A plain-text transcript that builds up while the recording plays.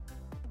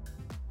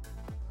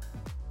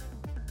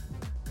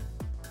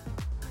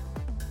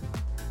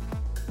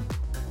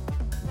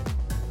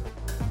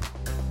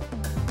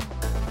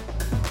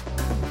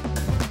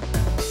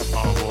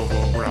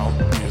Aboveground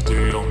is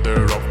the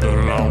under of the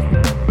law.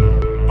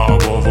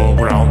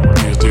 Aboveground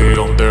is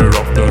the under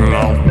of the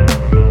law.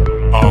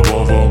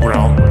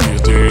 Aboveground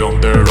is the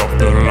under of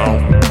the law.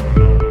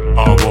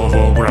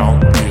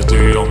 Aboveground is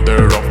the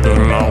under of the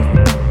law.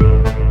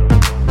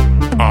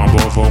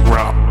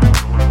 Aboveground.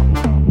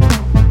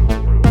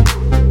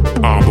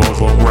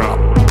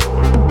 Aboveground.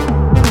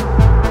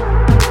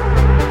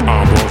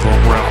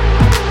 Aboveground.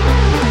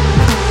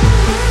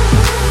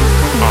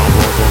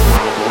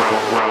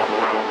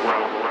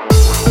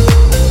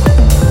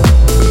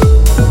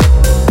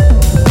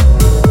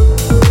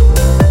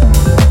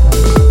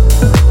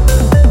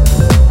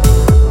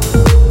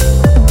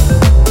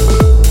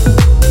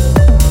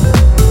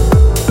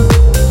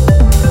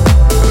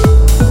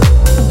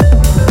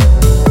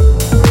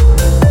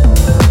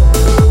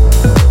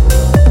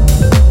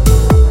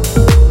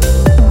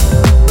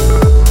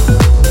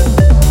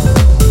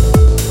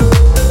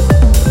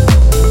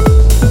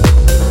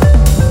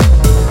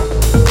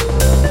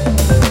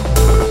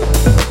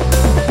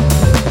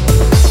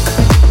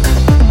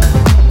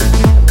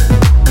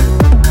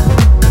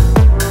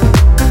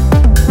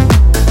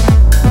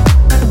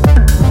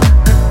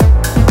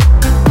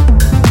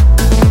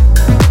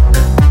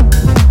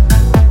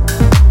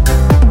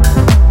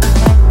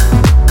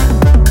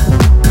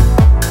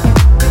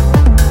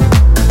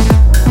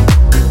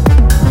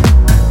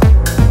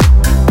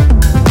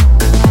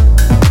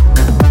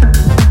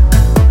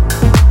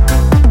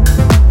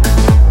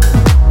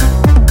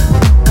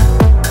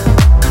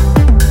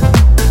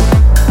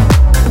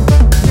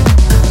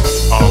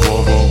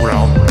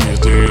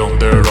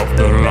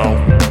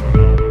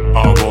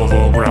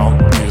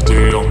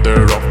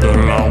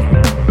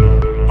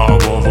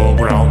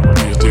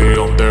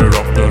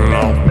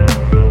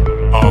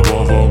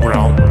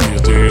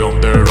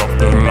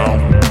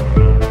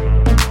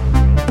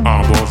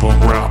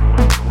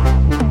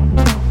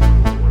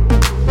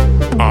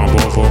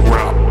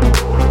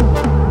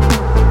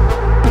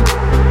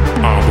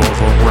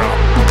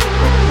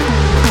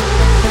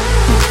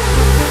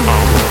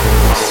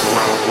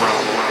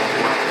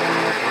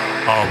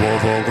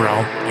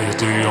 Aboveground is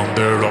the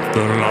under of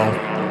the law.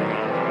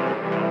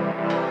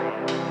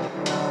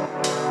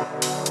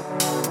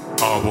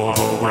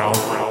 Aboveground.